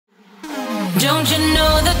Don't you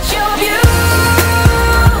know that you're beautiful,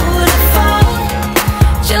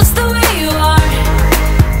 just the way you are,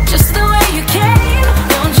 just the way you came.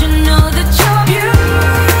 Don't you know that you're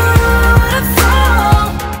beautiful?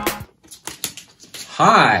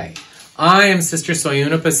 Hi, I am Sister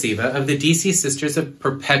Soyuna Pasiva of the DC Sisters of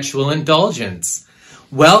Perpetual Indulgence.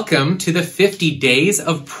 Welcome to the 50 Days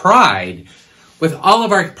of Pride. With all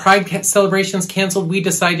of our Pride celebrations canceled, we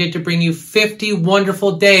decided to bring you 50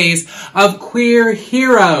 wonderful days of queer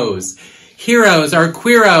heroes. Heroes are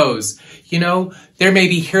queeros. You know, there may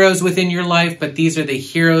be heroes within your life, but these are the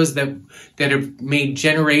heroes that have made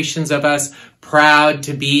generations of us proud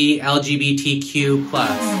to be LGBTQ+.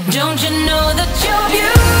 Don't you know that you're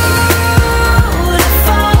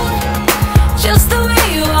beautiful, just the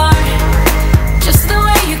way you are, just the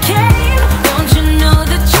way you came. Don't you know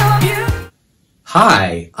that you're beautiful?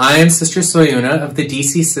 Hi, I am Sister Soyuna of the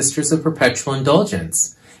DC Sisters of Perpetual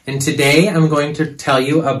Indulgence, and today I'm going to tell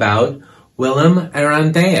you about Willem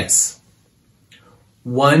Arondeus.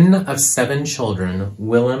 One of 7 children,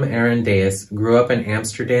 Willem Arondeus grew up in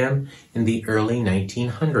Amsterdam in the early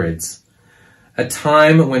 1900s, a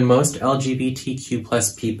time when most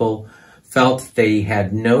LGBTQ+ people felt they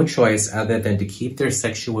had no choice other than to keep their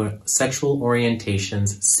sexual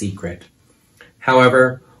orientations secret.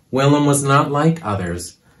 However, Willem was not like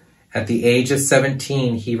others. At the age of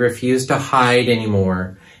 17, he refused to hide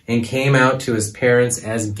anymore and came out to his parents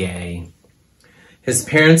as gay. His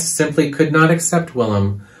parents simply could not accept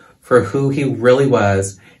Willem for who he really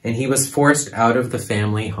was, and he was forced out of the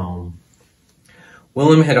family home.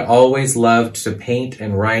 Willem had always loved to paint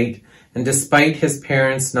and write, and despite his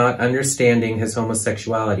parents not understanding his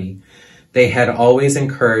homosexuality, they had always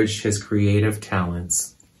encouraged his creative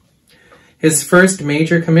talents. His first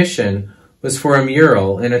major commission was for a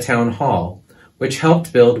mural in a town hall, which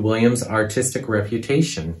helped build William's artistic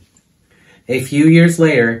reputation. A few years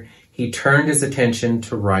later, he turned his attention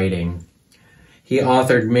to writing. He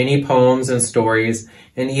authored many poems and stories,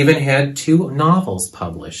 and even had 2 novels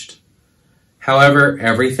published. However,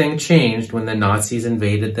 everything changed when the Nazis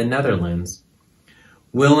invaded the Netherlands.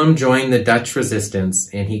 Willem joined the Dutch resistance,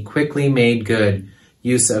 and he quickly made good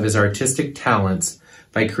use of his artistic talents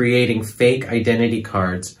by creating fake identity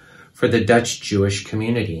cards for the Dutch Jewish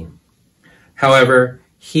community. However,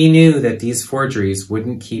 he knew that these forgeries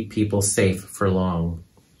wouldn't keep people safe for long.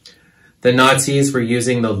 The Nazis were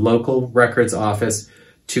using the local records office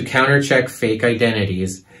to countercheck fake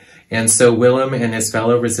identities, and so Willem and his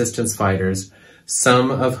fellow resistance fighters,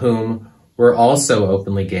 some of whom were also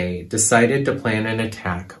openly gay, decided to plan an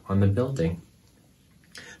attack on the building.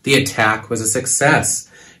 The attack was a success,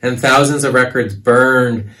 and thousands of records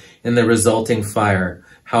burned in the resulting fire.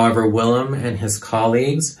 However, Willem and his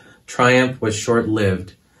colleagues' triumph was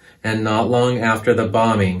short-lived, and not long after the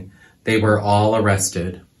bombing, they were all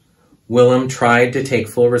arrested. Willem tried to take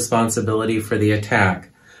full responsibility for the attack,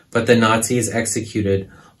 but the Nazis executed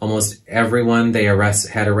almost everyone they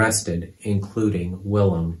had arrested, including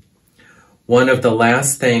Willem. One of the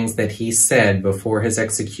last things that he said before his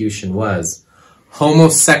execution was,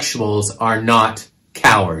 "Homosexuals are not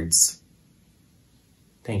cowards."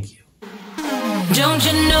 Thank you. Don't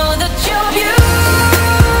you know that you're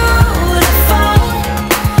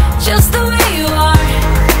beautiful, just the